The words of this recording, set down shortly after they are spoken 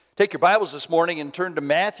Take your Bibles this morning and turn to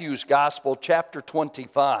Matthew's Gospel, chapter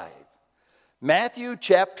 25. Matthew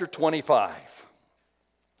chapter 25.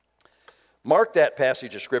 Mark that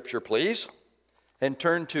passage of Scripture, please, and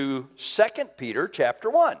turn to 2 Peter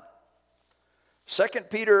chapter 1. 2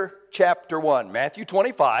 Peter chapter 1, Matthew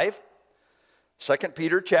 25, 2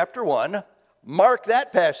 Peter chapter 1. Mark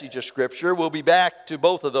that passage of Scripture. We'll be back to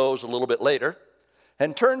both of those a little bit later.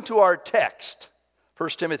 And turn to our text, 1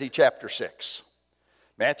 Timothy chapter 6.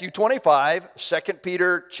 Matthew 25, 2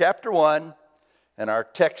 Peter chapter 1, and our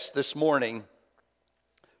text this morning,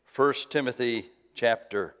 1 Timothy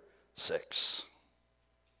chapter 6.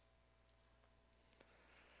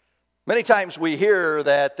 Many times we hear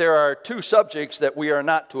that there are two subjects that we are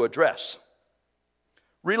not to address: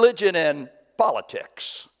 religion and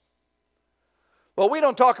politics. Well, we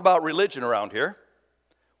don't talk about religion around here.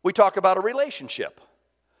 We talk about a relationship.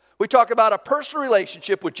 We talk about a personal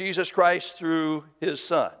relationship with Jesus Christ through His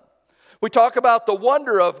Son. We talk about the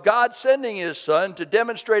wonder of God sending His Son to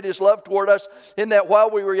demonstrate His love toward us, in that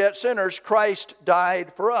while we were yet sinners, Christ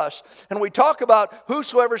died for us. And we talk about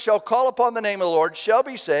whosoever shall call upon the name of the Lord shall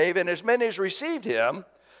be saved, and as many as received Him,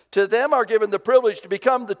 to them are given the privilege to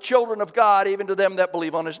become the children of God, even to them that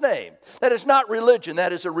believe on His name. That is not religion,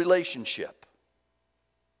 that is a relationship.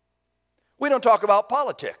 We don't talk about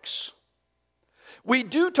politics. We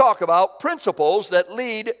do talk about principles that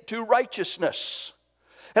lead to righteousness.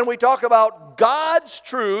 And we talk about God's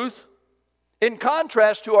truth in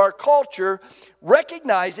contrast to our culture,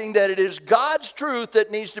 recognizing that it is God's truth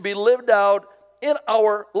that needs to be lived out in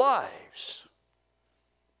our lives.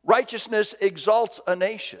 Righteousness exalts a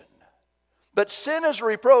nation, but sin is a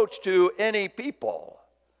reproach to any people.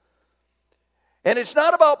 And it's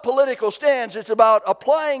not about political stands, it's about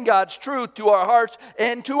applying God's truth to our hearts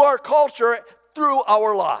and to our culture through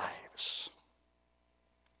our lives.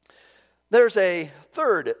 There's a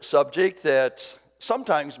third subject that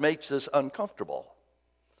sometimes makes us uncomfortable,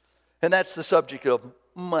 and that's the subject of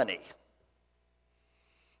money.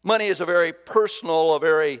 Money is a very personal, a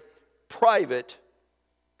very private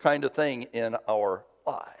kind of thing in our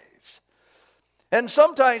lives. And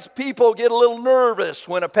sometimes people get a little nervous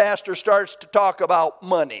when a pastor starts to talk about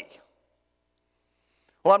money.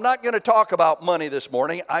 Well, I'm not going to talk about money this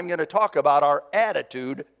morning. I'm going to talk about our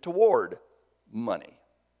attitude toward money.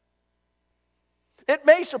 It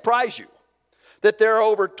may surprise you that there are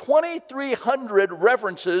over 2,300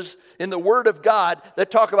 references in the Word of God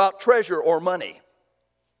that talk about treasure or money.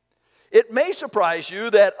 It may surprise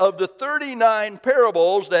you that of the 39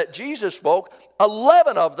 parables that Jesus spoke,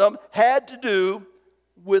 11 of them had to do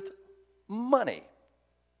with money.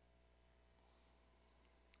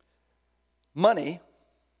 Money,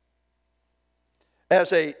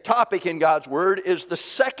 as a topic in God's Word, is the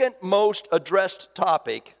second most addressed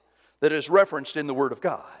topic that is referenced in the Word of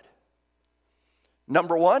God.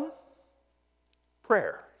 Number one,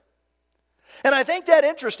 prayer. And I think that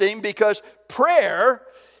interesting because prayer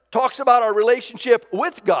talks about our relationship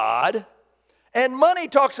with God, and money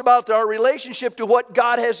talks about our relationship to what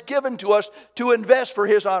God has given to us to invest for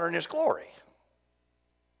His honor and His glory.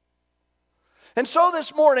 And so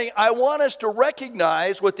this morning, I want us to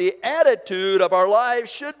recognize what the attitude of our lives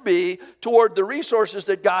should be toward the resources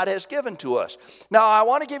that God has given to us. Now, I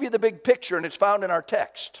want to give you the big picture, and it's found in our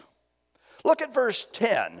text. Look at verse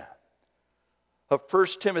 10 of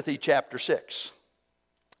 1 Timothy chapter 6.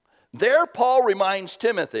 There, Paul reminds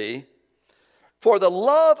Timothy, "For the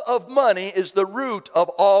love of money is the root of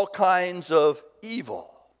all kinds of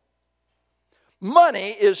evil."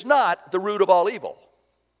 Money is not the root of all evil.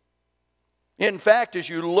 In fact, as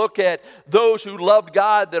you look at those who loved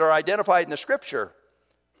God that are identified in the Scripture,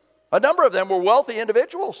 a number of them were wealthy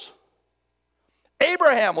individuals.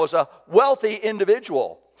 Abraham was a wealthy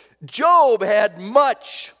individual. Job had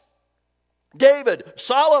much. David,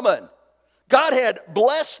 Solomon, God had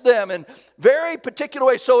blessed them in very particular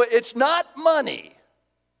ways. So it's not money.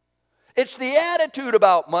 It's the attitude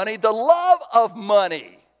about money, the love of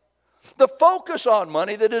money, the focus on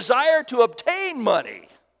money, the desire to obtain money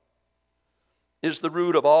is the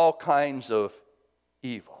root of all kinds of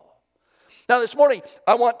evil. Now this morning,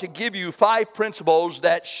 I want to give you 5 principles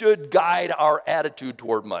that should guide our attitude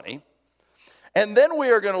toward money. And then we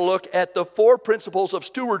are going to look at the 4 principles of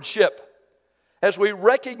stewardship as we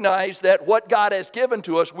recognize that what God has given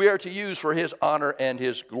to us, we are to use for His honor and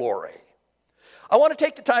His glory. I want to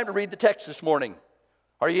take the time to read the text this morning.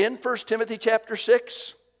 Are you in 1 Timothy chapter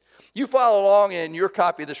 6? You follow along in your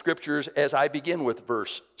copy of the Scriptures as I begin with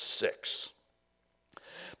verse 6.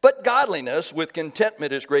 But godliness with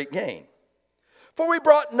contentment is great gain. For we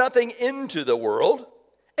brought nothing into the world,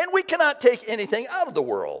 and we cannot take anything out of the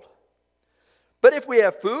world. But if we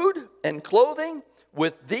have food and clothing,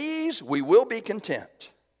 with these we will be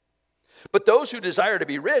content. But those who desire to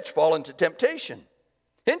be rich fall into temptation,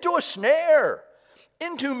 into a snare,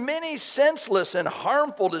 into many senseless and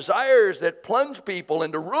harmful desires that plunge people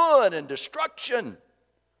into ruin and destruction.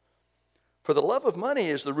 For the love of money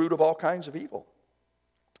is the root of all kinds of evil.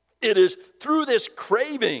 It is through this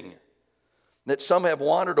craving that some have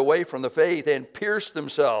wandered away from the faith and pierced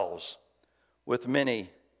themselves with many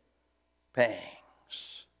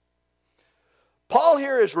pangs. Paul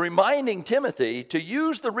here is reminding Timothy to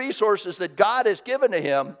use the resources that God has given to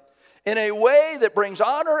him in a way that brings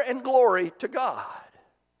honor and glory to God.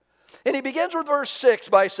 And he begins with verse 6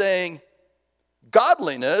 by saying,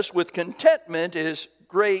 godliness with contentment is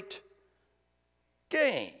great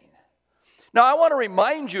gain. Now, I want to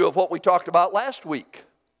remind you of what we talked about last week.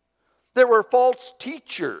 There were false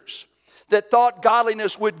teachers that thought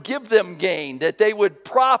godliness would give them gain, that they would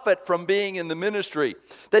profit from being in the ministry,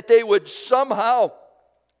 that they would somehow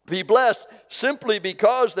be blessed simply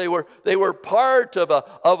because they were part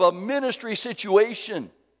of a ministry situation.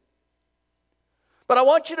 But I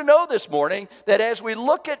want you to know this morning that as we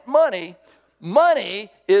look at money, money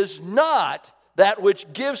is not that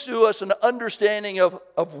which gives to us an understanding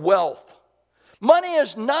of wealth. Money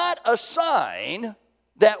is not a sign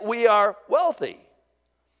that we are wealthy.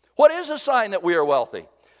 What is a sign that we are wealthy?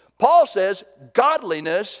 Paul says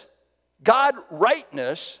godliness,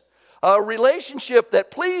 God-rightness, a relationship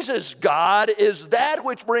that pleases God is that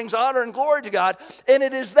which brings honor and glory to God, and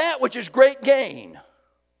it is that which is great gain.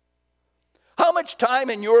 How much time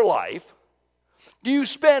in your life do you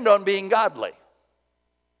spend on being godly?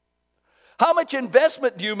 How much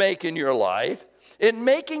investment do you make in your life in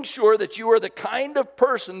making sure that you are the kind of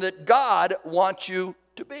person that God wants you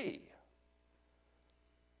to be?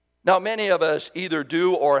 Now, many of us either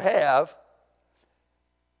do or have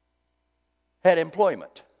had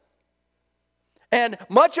employment. And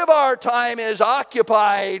much of our time is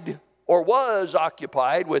occupied or was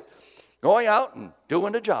occupied with going out and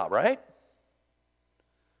doing a job, right?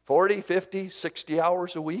 40, 50, 60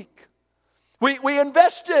 hours a week. We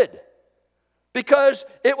invested because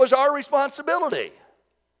it was our responsibility.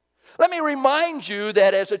 Let me remind you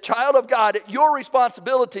that as a child of God, your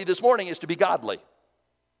responsibility this morning is to be godly.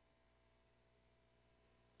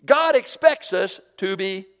 God expects us to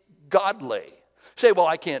be godly. Say, well,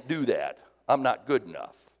 I can't do that. I'm not good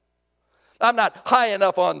enough. I'm not high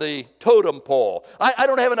enough on the totem pole. I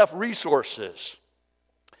don't have enough resources.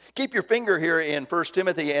 Keep your finger here in 1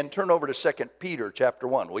 Timothy and turn over to 2 Peter chapter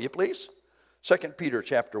 1, will you please? 2 Peter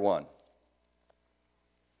chapter 1.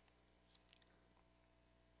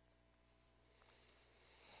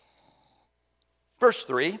 Verse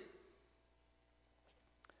 3.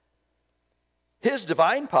 His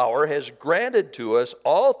divine power has granted to us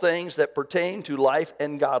all things that pertain to life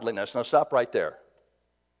and godliness. Now stop right there.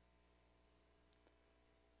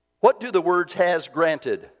 What do the words has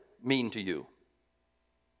granted mean to you?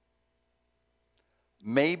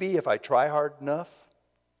 Maybe if I try hard enough.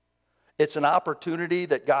 It's an opportunity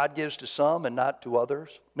that God gives to some and not to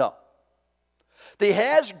others. No. The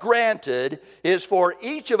has granted is for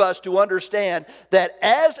each of us to understand that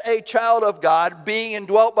as a child of God, being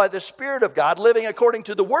indwelt by the Spirit of God, living according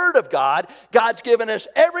to the Word of God, God's given us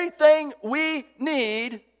everything we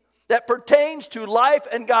need that pertains to life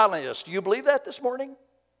and godliness. Do you believe that this morning?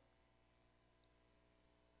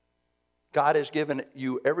 God has given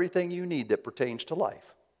you everything you need that pertains to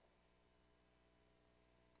life.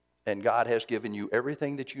 And God has given you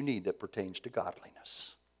everything that you need that pertains to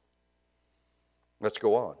godliness. Let's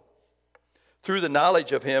go on. Through the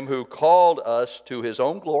knowledge of him who called us to his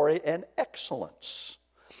own glory and excellence.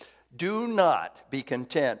 Do not be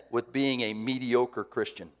content with being a mediocre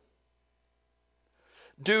Christian.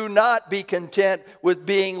 Do not be content with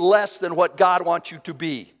being less than what God wants you to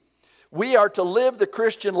be. We are to live the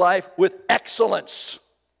Christian life with excellence.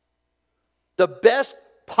 The best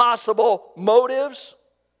possible motives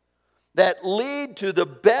that lead to the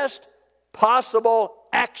best possible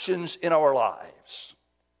actions in our lives.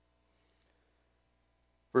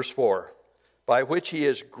 Verse 4, by which he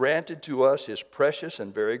has granted to us his precious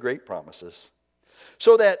and very great promises,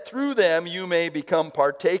 so that through them you may become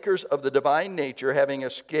partakers of the divine nature, having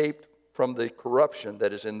escaped from the corruption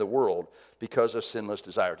that is in the world because of sinless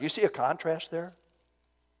desire. Do you see a contrast there?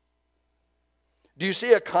 Do you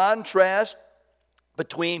see a contrast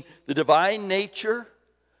between the divine nature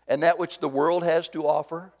and that which the world has to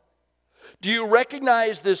offer? Do you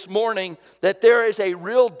recognize this morning that there is a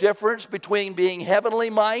real difference between being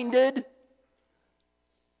heavenly minded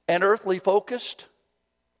and earthly focused?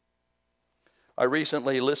 I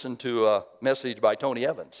recently listened to a message by Tony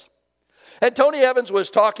Evans. And Tony Evans was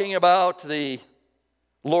talking about the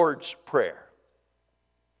Lord's Prayer.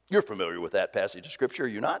 You're familiar with that passage of Scripture, are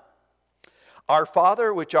you not? Our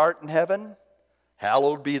Father, which art in heaven,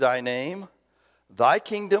 hallowed be thy name. Thy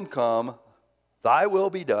kingdom come, thy will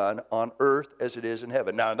be done on earth as it is in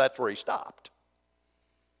heaven. Now, that's where he stopped.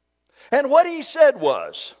 And what he said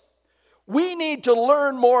was, we need to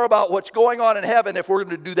learn more about what's going on in heaven if we're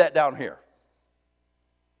going to do that down here.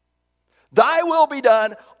 Thy will be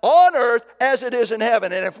done on earth as it is in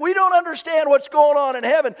heaven. And if we don't understand what's going on in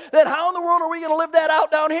heaven, then how in the world are we going to live that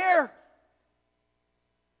out down here?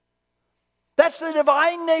 That's the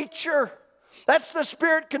divine nature. That's the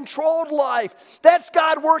Spirit-controlled life. That's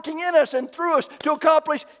God working in us and through us to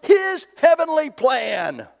accomplish His heavenly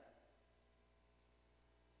plan.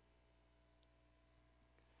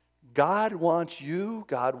 God wants you,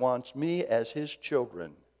 God wants me as His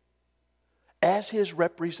children, as His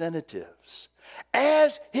representatives,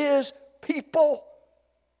 as His people,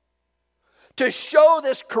 to show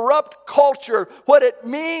this corrupt culture what it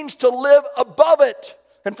means to live above it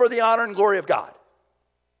and for the honor and glory of God.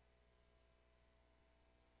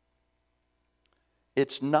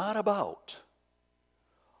 It's not about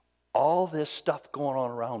all this stuff going on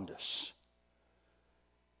around us.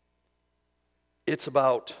 It's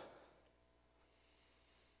about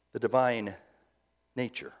the divine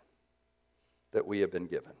nature that we have been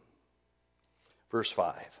given. Verse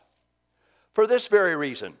 5. For this very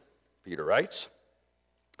reason, Peter writes,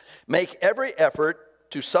 make every effort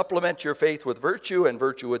to supplement your faith with virtue, and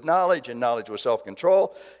virtue with knowledge, and knowledge with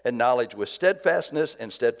self-control, and knowledge with steadfastness,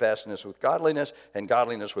 and steadfastness with godliness, and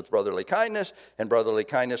godliness with brotherly kindness, and brotherly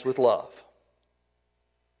kindness with love.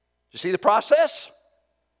 You see the process?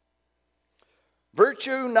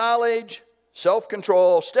 Virtue, knowledge,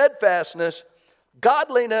 self-control, steadfastness,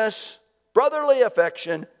 godliness, brotherly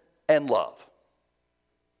affection, and love.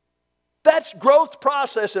 That's growth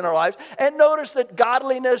process in our lives. And notice that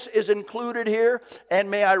godliness is included here.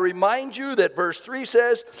 And may I remind you that verse 3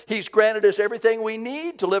 says He's granted us everything we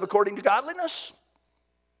need to live according to godliness.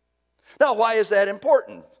 Now, why is that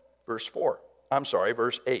important? Verse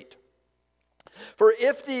 8. For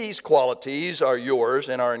if these qualities are yours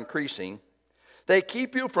and are increasing, they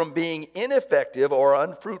keep you from being ineffective or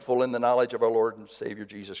unfruitful in the knowledge of our Lord and Savior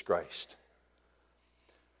Jesus Christ.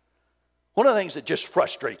 One of the things that just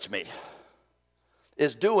frustrates me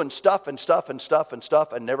is doing stuff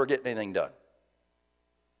and never getting anything done.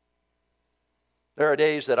 There are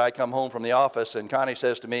days that I come home from the office and Connie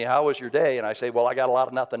says to me, how was your day? And I say, well, I got a lot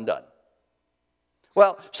of nothing done.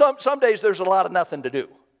 Well, some days there's a lot of nothing to do.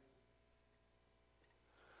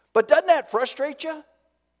 But doesn't that frustrate you?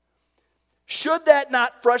 Should that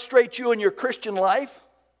not frustrate you in your Christian life?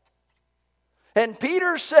 And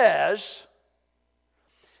Peter says,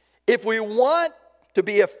 if we want to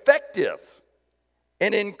be effective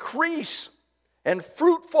and increase and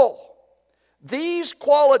fruitful, these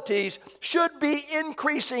qualities should be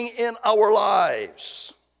increasing in our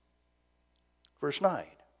lives. Verse 9.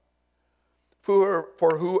 For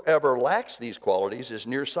whoever lacks these qualities is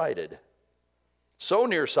nearsighted, so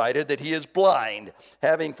nearsighted that he is blind,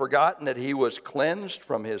 having forgotten that he was cleansed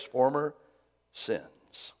from his former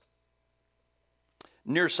sins.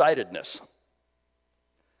 Nearsightedness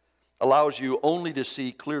allows you only to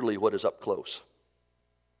see clearly what is up close.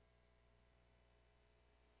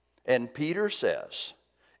 And Peter says,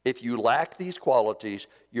 if you lack these qualities,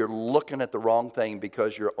 you're looking at the wrong thing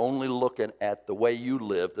because you're only looking at the way you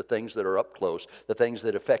live, the things that are up close, the things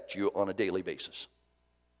that affect you on a daily basis.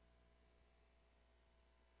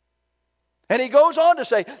 And he goes on to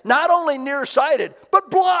say, not only nearsighted, but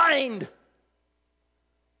blind.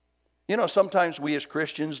 You know, sometimes we as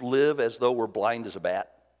Christians live as though we're blind as a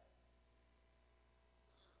bat.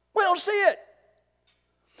 We don't see it.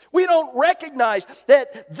 We don't recognize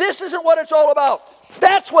that this isn't what it's all about.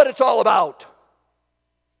 That's what it's all about.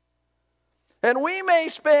 And we may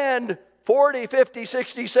spend 40, 50,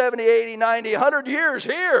 60, 70, 80, 90, 100 years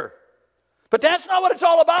here. But that's not what it's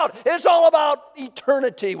all about. It's all about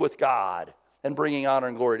eternity with God and bringing honor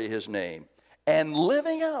and glory to His name. And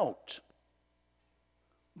living out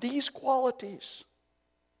these qualities.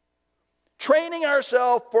 Training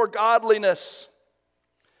ourselves for godliness.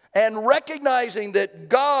 And recognizing that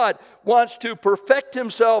God wants to perfect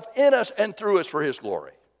Himself in us and through us for His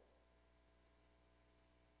glory.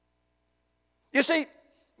 You see,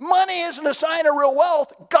 money isn't a sign of real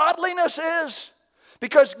wealth. Godliness is.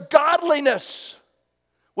 Because godliness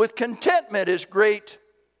with contentment is great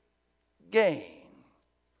gain.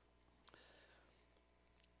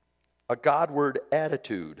 A Godward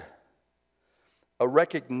attitude. A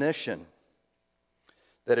recognition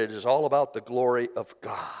that it is all about the glory of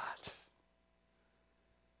God.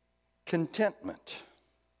 contentment,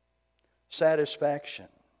 satisfaction.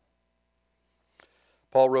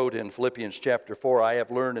 Paul wrote in Philippians chapter 4, I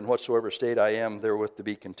have learned in whatsoever state I am therewith to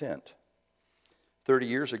be content. 30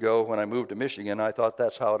 years ago when I moved to Michigan, I thought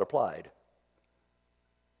that's how it applied.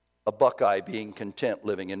 A Buckeye being content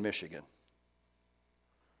living in Michigan.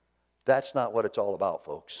 That's not what it's all about,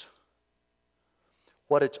 folks.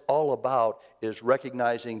 What it's all about is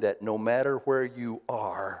recognizing that no matter where you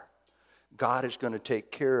are, God is going to take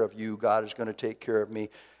care of you, God is going to take care of me,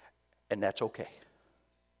 and that's okay.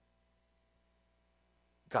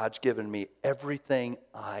 God's given me everything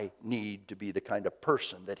I need to be the kind of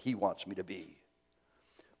person that He wants me to be.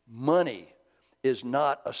 Money is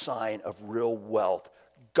not a sign of real wealth.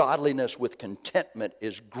 Godliness with contentment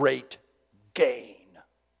is great gain.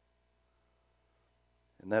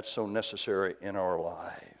 And that's so necessary in our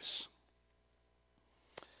lives.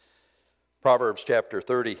 Proverbs chapter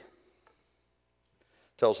 30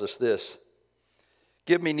 tells us this.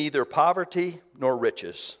 Give me neither poverty nor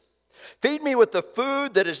riches. Feed me with the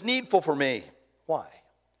food that is needful for me. Why?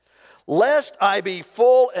 Lest I be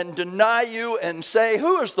full and deny you and say,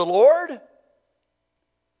 who is the Lord?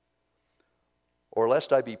 Or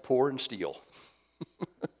lest I be poor and steal.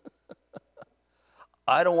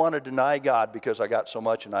 I don't want to deny God because I got so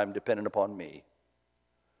much and I'm dependent upon me.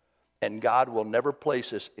 And God will never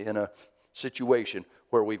place us in a situation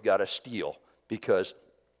where we've got to steal, because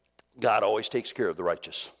God always takes care of the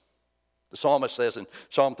righteous. The psalmist says in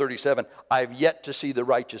Psalm 37, I've yet to see the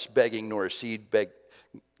righteous begging, nor a seed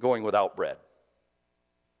going without bread.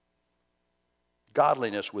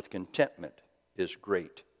 Godliness with contentment is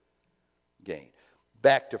great gain.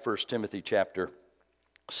 Back to 1 Timothy chapter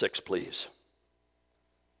 6, please.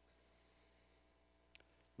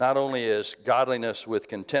 Not only is godliness with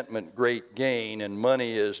contentment great gain, and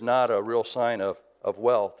money is not a real sign of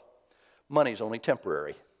wealth, money's only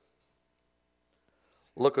temporary.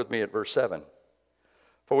 Look with me at verse 7.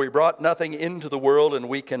 For we brought nothing into the world, and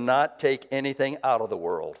we cannot take anything out of the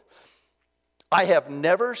world. I have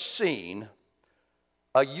never seen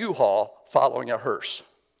a U-Haul following a hearse.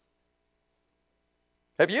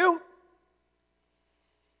 Have you?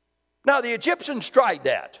 Now, the Egyptians tried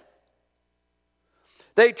that.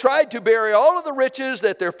 They tried to bury all of the riches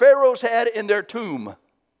that their pharaohs had in their tomb.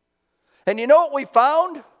 And you know what we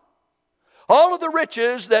found? All of the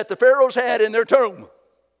riches that the pharaohs had in their tomb.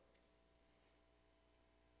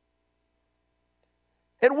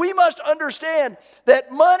 And we must understand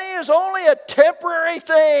that money is only a temporary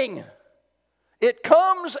thing. It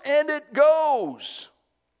comes and it goes.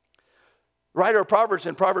 The writer of Proverbs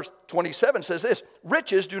in Proverbs 27 says this,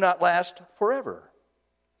 riches do not last forever.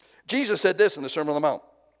 Jesus said this in the Sermon on the Mount.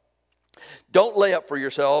 Don't lay up for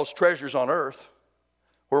yourselves treasures on earth,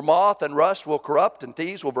 where moth and rust will corrupt and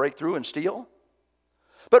thieves will break through and steal.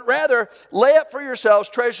 But rather, lay up for yourselves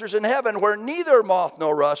treasures in heaven, where neither moth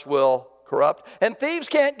nor rust will corrupt, and thieves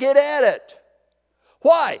can't get at it.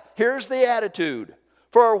 Why? Here's the attitude.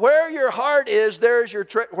 For where your heart is, there's your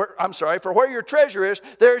for where your treasure is,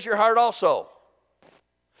 there's your heart also.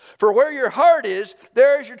 For where your heart is,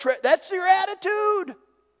 there's your treasure. That's your attitude.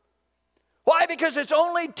 Why? Because it's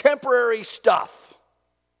only temporary stuff.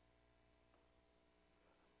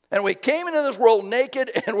 And we came into this world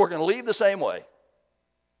naked, and we're going to leave the same way.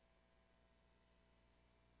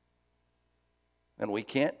 And we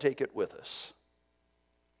can't take it with us.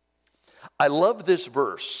 I love this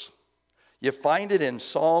verse. You find it in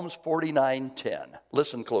Psalms 49:10.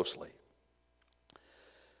 Listen closely.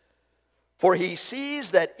 For he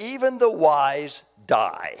sees that even the wise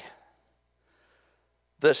die.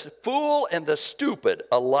 The fool and the stupid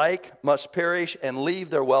alike must perish and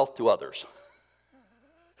leave their wealth to others.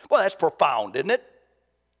 Well, that's profound, isn't it?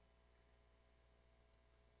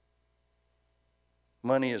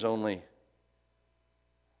 Money is only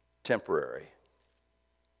temporary.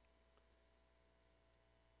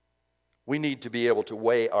 We need to be able to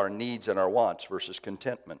weigh our needs and our wants versus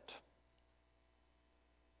contentment.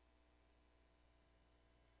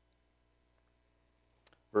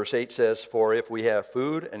 Verse 8 says, for if we have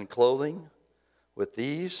food and clothing, with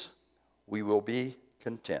these we will be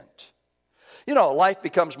content. You know, life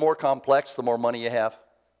becomes more complex the more money you have.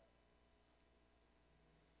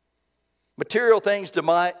 Material things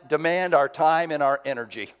demand our time and our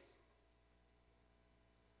energy.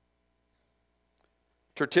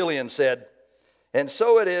 Tertullian said, and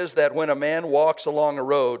so it is that when a man walks along a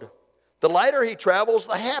road, the lighter he travels,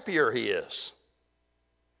 the happier he is.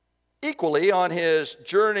 Equally, on his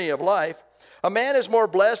journey of life, a man is more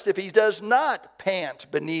blessed if he does not pant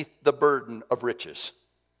beneath the burden of riches.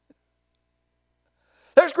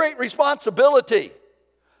 There's great responsibility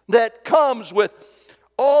that comes with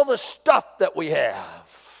all the stuff that we have.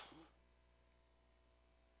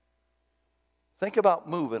 Think about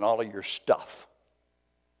moving all of your stuff.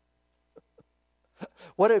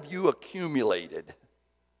 What have you accumulated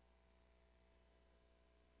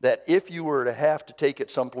that if you were to have to take it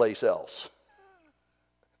someplace else,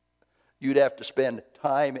 you'd have to spend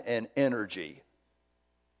time and energy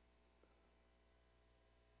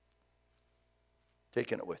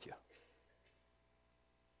taking it with you?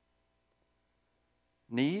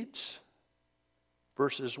 Needs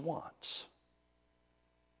versus wants.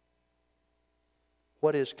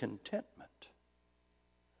 What is contentment?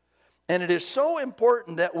 And it is so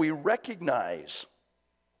important that we recognize,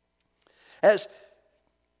 as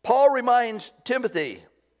Paul reminds Timothy,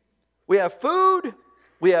 we have food,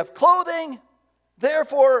 we have clothing,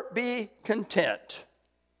 therefore be content.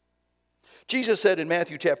 Jesus said in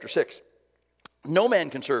Matthew chapter 6, no man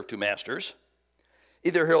can serve two masters.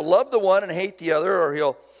 Either he'll love the one and hate the other, or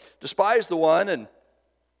he'll despise the one and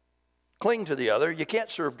cling to the other. You can't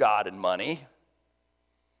serve God and money.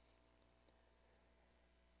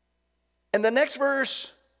 And the next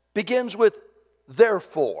verse begins with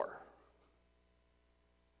therefore.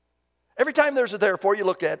 Every time there's a therefore, you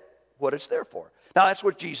look at what it's there for. Now, that's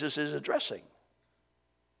what Jesus is addressing.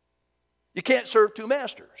 You can't serve two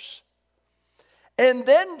masters. And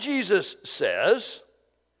then Jesus says,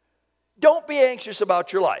 don't be anxious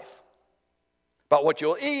about your life, about what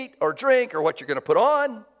you'll eat or drink or what you're going to put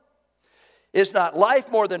on. Is not life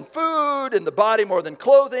more than food and the body more than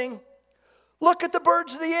clothing? Look at the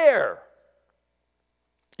birds of the air.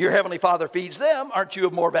 Your heavenly Father feeds them. Aren't you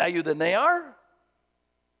of more value than they are?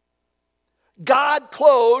 God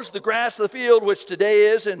clothes the grass of the field, which today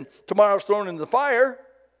is and tomorrow's thrown into the fire.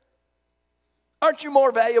 Aren't you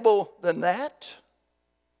more valuable than that?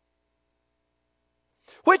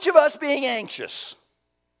 Which of us, being anxious,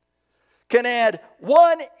 can add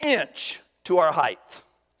 1 inch to our height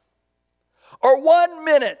or 1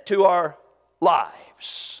 minute to our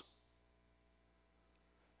lives?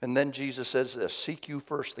 And then Jesus says this, seek you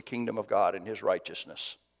first the kingdom of God and his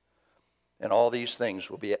righteousness, and all these things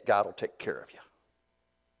will be, God will take care of you.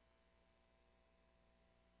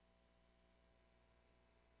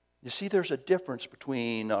 You see, there's a difference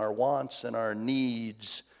between our wants and our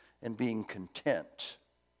needs and being content.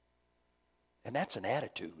 And that's an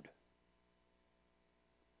attitude.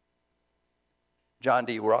 John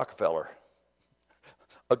D. Rockefeller,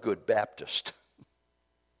 a good Baptist,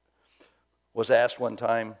 was asked one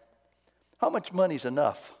time, how much money's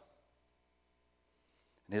enough?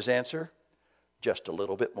 And his answer, just a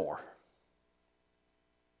little bit more.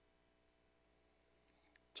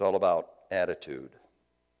 It's all about attitude.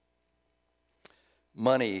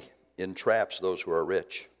 Money entraps those who are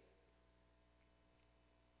rich.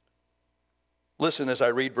 Listen as I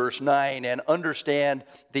read verse 9 and understand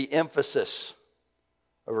the emphasis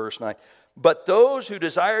of verse 9. But those who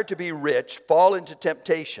desire to be rich fall into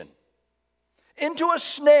temptation, into a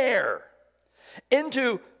snare,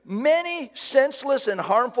 into many senseless and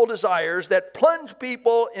harmful desires that plunge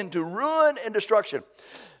people into ruin and destruction.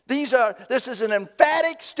 This is an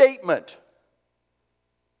emphatic statement.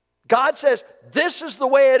 God says, this is the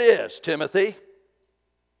way it is, Timothy.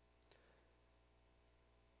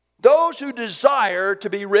 Those who desire to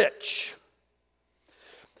be rich,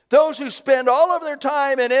 those who spend all of their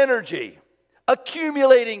time and energy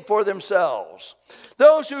accumulating for themselves,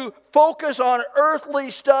 those who focus on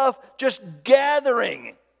earthly stuff, just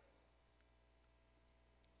gathering,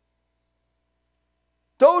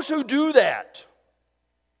 those who do that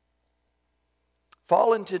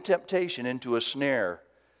fall into temptation, into a snare.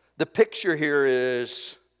 The picture here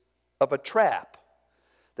is of a trap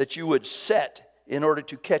that you would set in order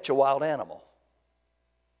to catch a wild animal.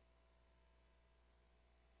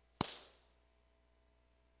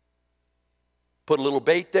 Put a little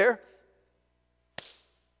bait there.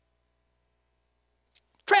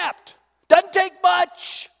 Trapped. Doesn't take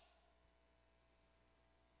much.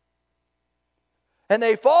 And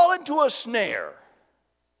they fall into a snare.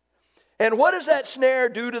 And what does that snare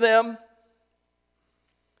do to them?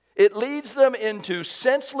 It leads them into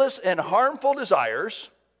senseless and harmful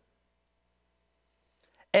desires,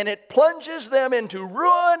 and it plunges them into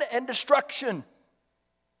ruin and destruction.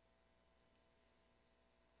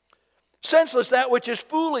 Senseless, that which is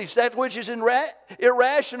foolish, that which is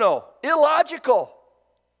irrational, illogical.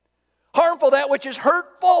 Harmful, that which is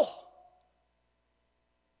hurtful.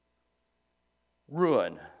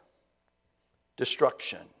 Ruin,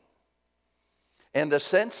 destruction. And the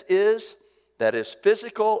sense is that is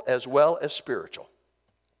physical as well as spiritual.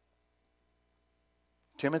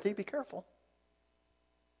 Timothy, be careful.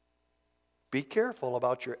 Be careful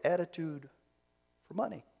about your attitude for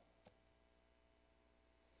money.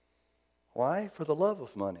 Why? For the love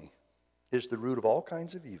of money is the root of all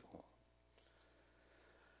kinds of evil.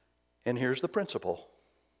 And here's the principle.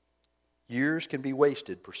 Years can be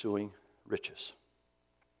wasted pursuing riches.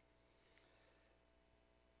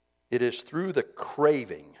 It is through the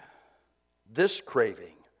craving, this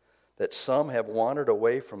craving, that some have wandered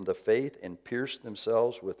away from the faith and pierced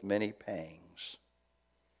themselves with many pangs.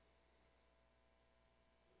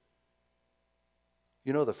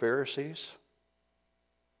 You know, the Pharisees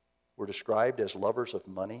were described as lovers of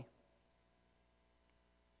money.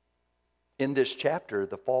 In this chapter,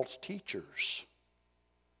 the false teachers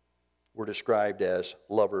were described as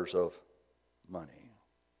lovers of money.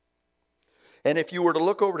 And if you were to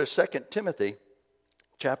look over to 2 Timothy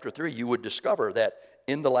chapter 3, you would discover that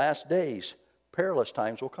in the last days, perilous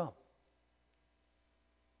times will come.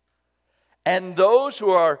 And those who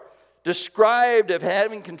are described of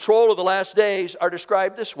having control of the last days are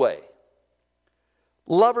described this way: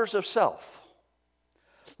 lovers of self,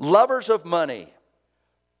 lovers of money,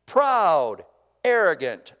 proud,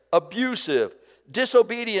 arrogant, abusive,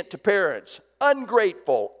 disobedient to parents,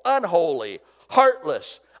 ungrateful, unholy,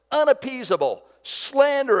 heartless, unappeasable,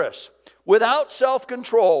 slanderous, without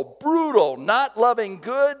self-control, brutal, not loving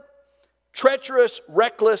good, treacherous,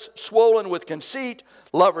 reckless, swollen with conceit,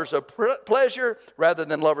 lovers of pleasure rather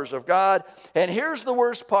than lovers of God. And here's the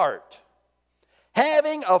worst part: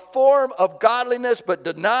 having a form of godliness but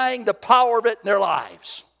denying the power of it in their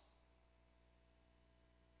lives.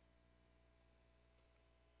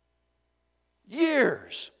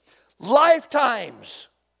 Years, lifetimes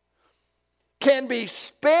can be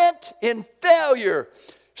spent in failure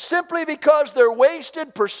simply because they're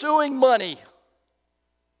wasted pursuing money.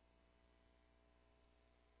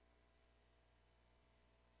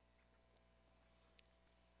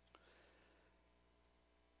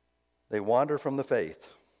 They wander from the faith.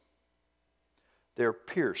 They're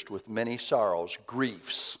pierced with many sorrows,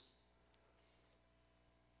 griefs.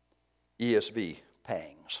 ESV,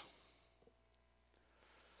 pangs.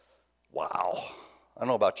 Wow. I don't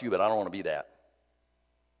know about you, but I don't want to be that.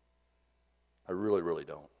 I really, really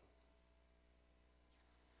don't.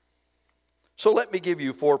 So let me give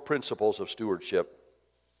you 4 principles of stewardship.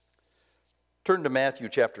 Turn to Matthew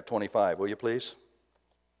chapter 25, will you please?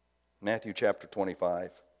 Matthew chapter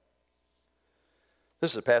 25.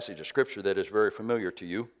 This is a passage of Scripture that is very familiar to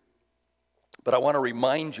you, but I want to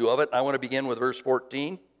remind you of it. I want to begin with verse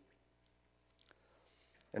 14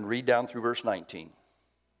 and read down through verse 19.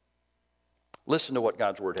 Listen to what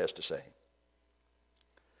God's Word has to say.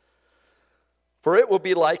 For it will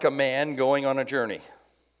be like a man going on a journey,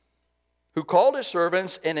 who called his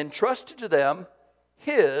servants and entrusted to them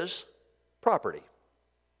his property.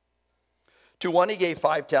 To one he gave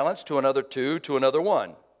 5 talents, to another 2, to another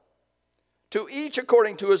 1. To each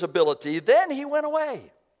according to his ability. Then he went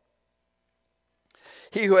away.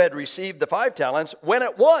 He who had received the 5 talents went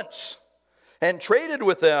at once and traded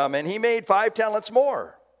with them, and he made 5 talents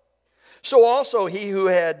more. So also he who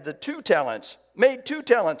had the 2 talents made 2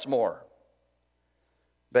 talents more.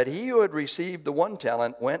 But he who had received the 1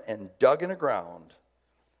 talent went and dug in the ground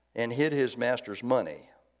and hid his master's money.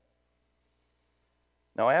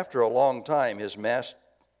 Now after a long time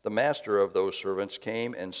the master of those servants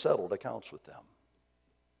came and settled accounts with them.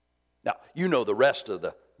 Now, you know the rest of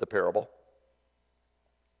the parable.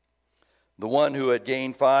 The one who had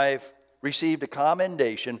gained 5 received a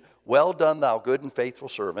commendation. Well done, thou good and faithful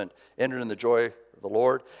servant. Enter in the joy of the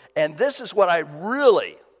Lord. And this is what I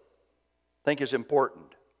really think is important.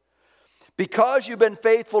 Because you've been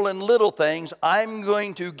faithful in little things, I'm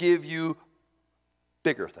going to give you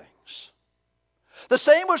bigger things. The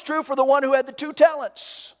same was true for the one who had the 2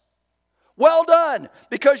 talents. Well done,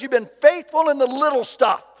 because you've been faithful in the little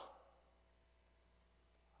stuff.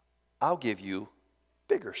 I'll give you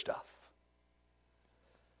bigger stuff.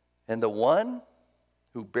 And the one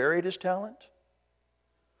who buried his talent,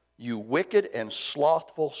 you wicked and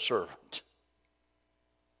slothful servant.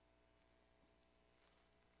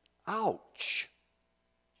 Ouch.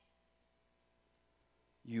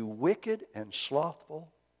 You wicked and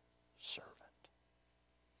slothful servant.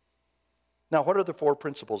 Now, what are the 4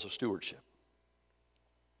 principles of stewardship?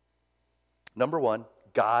 Number 1,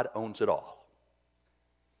 God owns it all.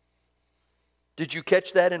 Did you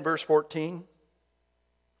catch that in verse 14?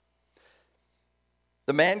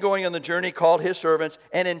 The man going on the journey called his servants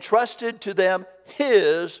and entrusted to them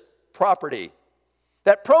his property.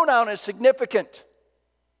 That pronoun is significant.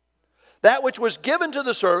 That which was given to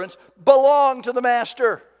the servants belonged to the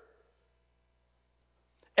master.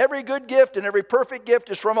 Every good gift and every perfect gift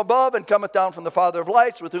is from above and cometh down from the Father of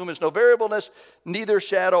lights, with whom is no variableness, neither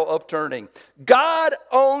shadow of turning. God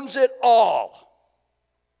owns it all.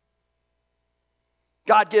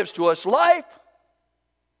 God gives to us life.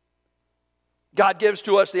 God gives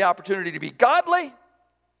to us the opportunity to be godly.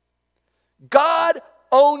 God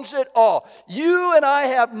owns it all. You and I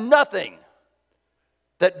have nothing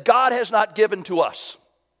that God has not given to us.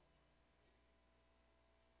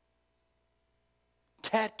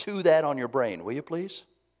 Tattoo that on your brain, will you please?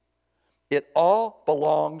 It all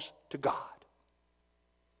belongs to God.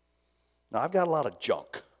 Now, I've got a lot of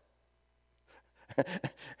junk.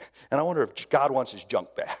 And I wonder if God wants his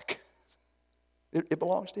junk back. It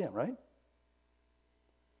belongs to him, right?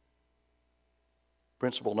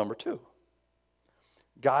 Principle number 2.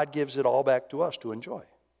 God gives it all back to us to enjoy.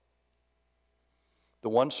 The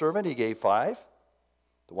one servant, he gave 5.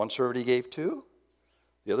 The one servant, he gave 2.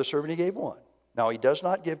 The other servant, he gave 1. Now, he does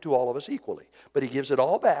not give to all of us equally, but he gives it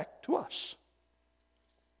all back to us.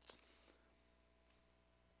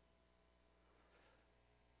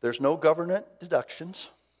 There's no government deductions.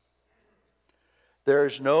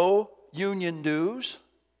 There's no union dues,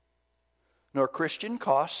 nor Christian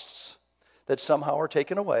costs that somehow are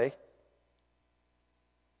taken away.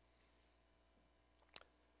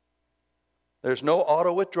 There's no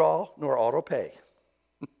auto withdrawal nor auto pay.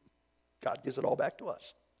 God gives it all back to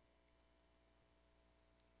us.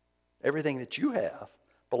 Everything that you have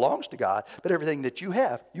belongs to God, but everything that you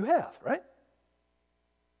have, right?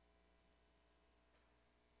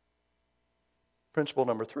 Principle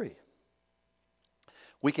number 3.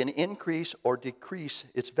 We can increase or decrease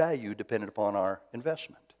its value depending upon our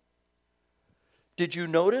investment. Did you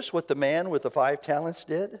notice what the man with the 5 talents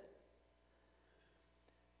did?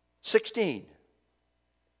 16.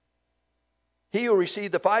 He who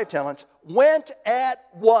received the 5 talents went at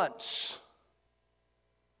once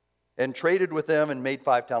and traded with them and made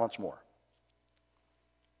 5 talents more.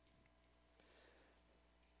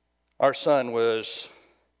 Our son was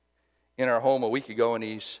in our home a week ago, and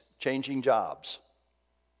he's changing jobs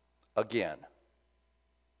again.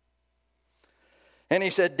 And he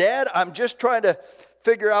said, "Dad, I'm just trying to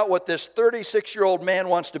figure out what this 36-year-old man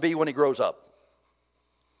wants to be when he grows up."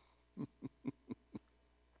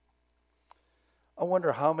 I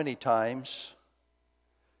wonder how many times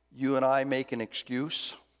you and I make an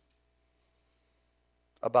excuse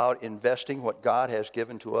about investing what God has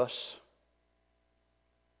given to us,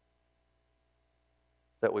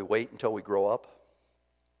 that we wait until we grow up,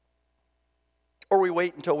 or we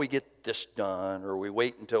wait until we get this done, or we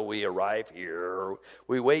wait until we arrive here, or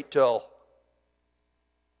we wait till.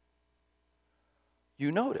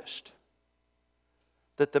 You noticed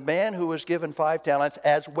that the man who was given 5 talents,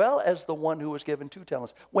 as well as the one who was given 2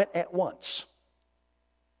 talents, went at once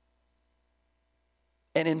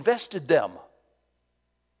and invested them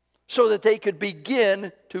so that they could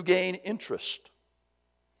begin to gain interest.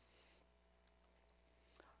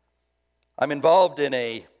 I'm involved in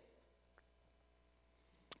a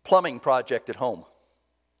plumbing project at home.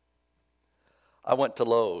 I went to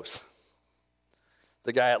Lowe's.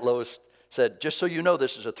 The guy at Lowe's said, "Just so you know,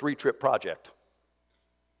 this is a 3-trip project."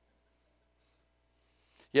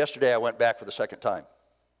 Yesterday I went back for the second time.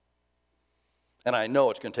 And I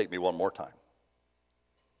know it's going to take me one more time.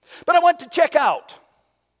 But I went to check out.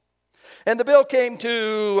 And the bill came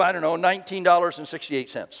to,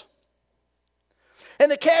 $19.68. And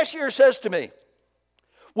the cashier says to me,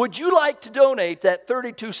 "Would you like to donate that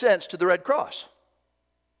 32 cents to the Red Cross?"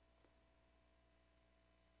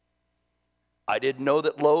 I didn't know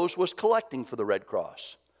that Lowe's was collecting for the Red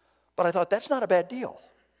Cross. But I thought, that's not a bad deal.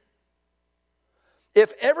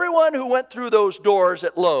 If everyone who went through those doors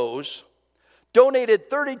at Lowe's donated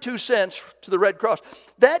 32 cents to the Red Cross,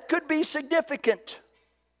 that could be significant.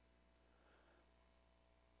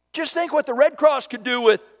 Just think what the Red Cross could do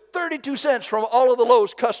with 32 cents from all of the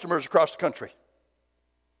Lowe's customers across the country.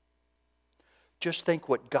 Just think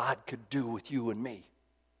what God could do with you and me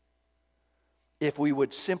if we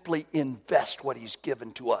would simply invest what he's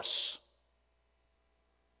given to us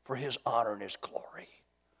for his honor and his glory.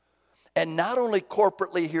 And not only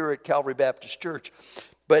corporately here at Calvary Baptist Church,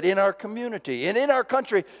 but in our community and in our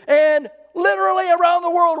country and literally around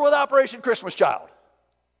the world with Operation Christmas Child.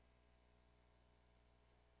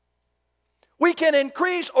 We can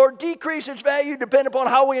increase or decrease its value depending upon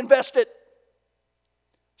how we invest it.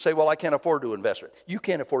 Say, "Well, I can't afford to invest it." You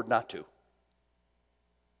can't afford not to.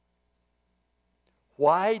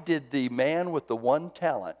 Why did the man with the 1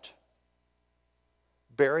 talent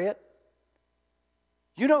bury it?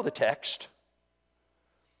 You know the text.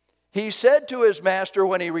 He said to his master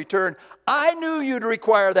when he returned, "I knew you'd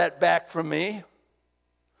require that back from me.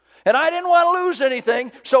 And I didn't want to lose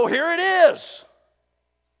anything, so here it is.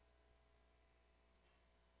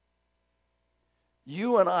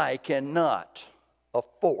 You and I cannot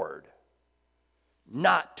afford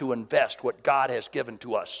not to invest what God has given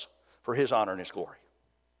to us for His honor and His glory.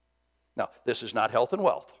 Now, this is not health and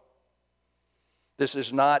wealth. This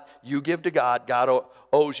is not you give to God, God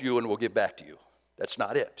owes you and will give back to you. That's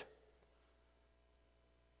not it.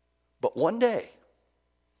 But one day,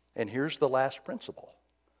 and here's the last principle,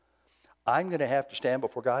 I'm going to have to stand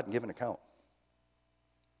before God and give an account.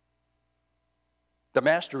 The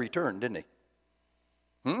master returned, didn't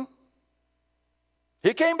he?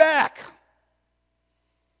 He came back.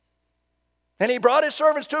 And he brought his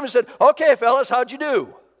servants to him and said, okay, fellas, how'd you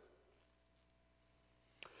do?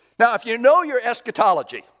 Now, if you know your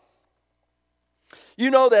eschatology,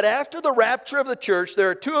 you know that after the rapture of the church,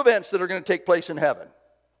 there are two events that are going to take place in heaven.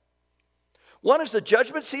 One is the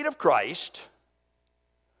judgment seat of Christ,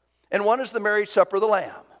 and one is the marriage supper of the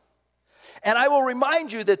Lamb. And I will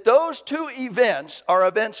remind you that those two events are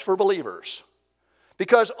events for believers,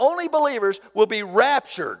 because only believers will be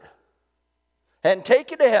raptured and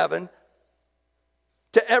taken to heaven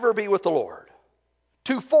to ever be with the Lord,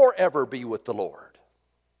 to forever be with the Lord.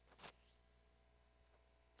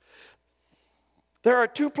 There are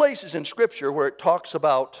two places in Scripture where it talks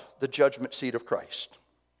about the judgment seat of Christ.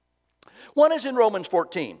 One is in Romans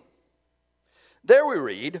 14. There we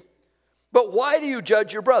read, but why do you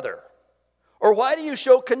judge your brother? Or why do you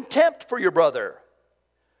show contempt for your brother?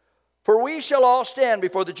 For we shall all stand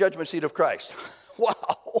before the judgment seat of Christ.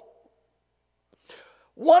 Wow.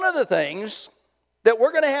 One of the things that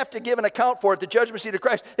we're going to have to give an account for at the judgment seat of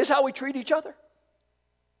Christ is how we treat each other.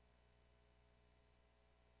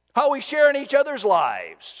 How we share in each other's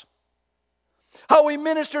lives. How we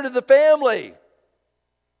minister to the family.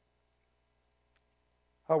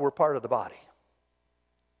 How we're part of the body.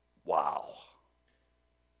 Wow.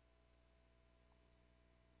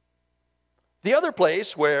 The other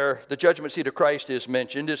place where the judgment seat of Christ is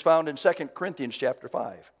mentioned is found in 2 Corinthians chapter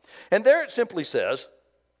 5. And there it simply says,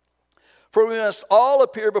 for we must all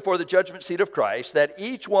appear before the judgment seat of Christ, that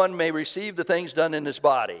each one may receive the things done in his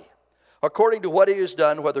body, according to what he has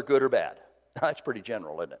done, whether good or bad. That's pretty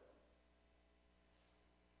general, isn't it?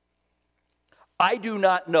 I do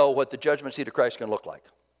not know what the judgment seat of Christ is going to look like.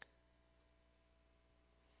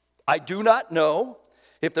 I do not know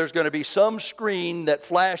if there's going to be some screen that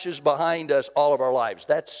flashes behind us all of our lives.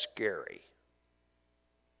 That's scary.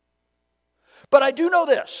 But I do know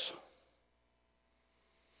this.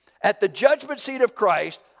 At the judgment seat of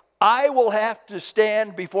Christ, I will have to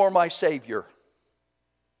stand before my Savior.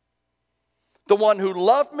 The one who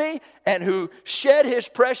loved me and who shed his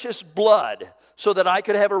precious blood so that I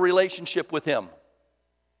could have a relationship with him.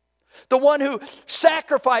 The one who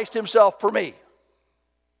sacrificed himself for me.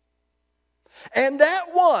 And that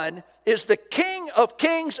one is the King of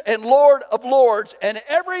kings and Lord of lords, and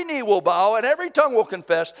every knee will bow and every tongue will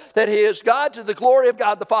confess that he is God, to the glory of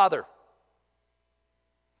God the Father.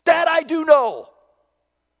 That I do know.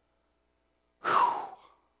 Whew.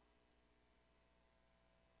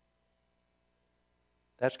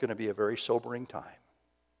 That's going to be a very sobering time.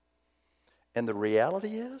 And the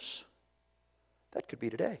reality is, that could be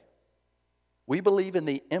today. We believe in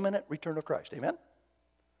the imminent return of Christ. Amen?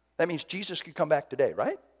 That means Jesus could come back today,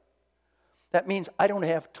 right? That means I don't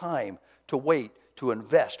have time to wait to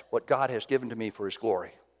invest what God has given to me for His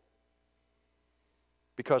glory.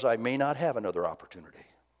 Because I may not have another opportunity.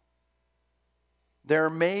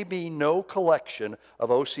 There may be no collection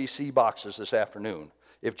of OCC boxes this afternoon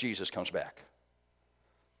if Jesus comes back.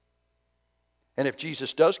 And if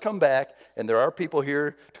Jesus does come back and there are people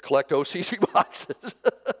here to collect OCC boxes,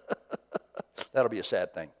 that'll be a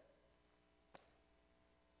sad thing.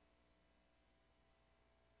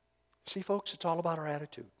 See, folks, it's all about our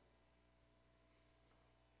attitude.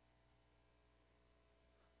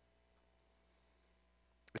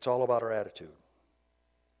 It's all about our attitude.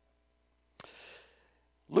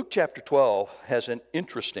 Luke chapter 12 has an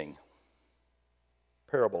interesting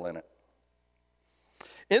parable in it.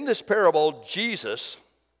 In this parable, Jesus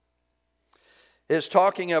is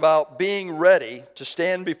talking about being ready to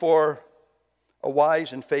stand before a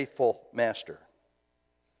wise and faithful master.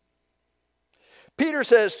 Peter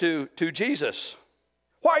says to Jesus,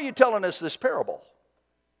 why are you telling us this parable?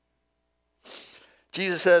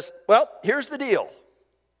 Jesus says, well, here's the deal.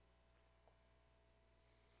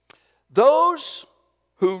 Those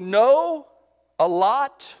who know a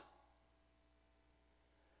lot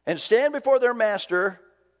and stand before their master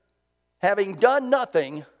having done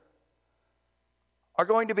nothing are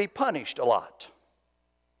going to be punished a lot.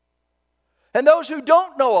 And those who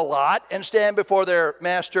don't know a lot and stand before their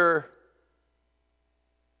master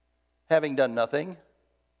having done nothing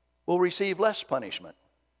will receive less punishment.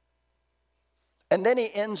 And then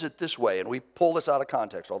he ends it this way, and we pull this out of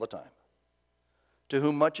context all the time. To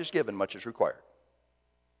whom much is given, much is required.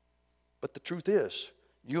 But the truth is,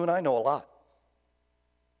 you and I know a lot.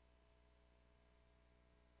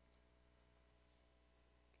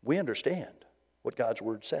 We understand what God's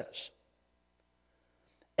word says.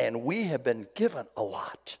 And we have been given a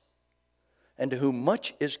lot. And to whom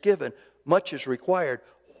much is given, much is required.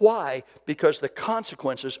 Why? Because the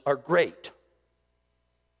consequences are great.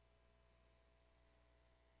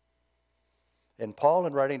 And Paul,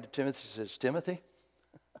 in writing to Timothy, says, Timothy,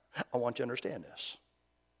 I want you to understand this.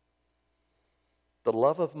 The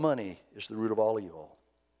love of money is the root of all evil.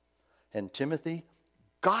 And Timothy,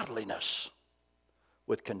 godliness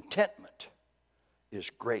with contentment is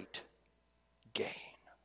great gain.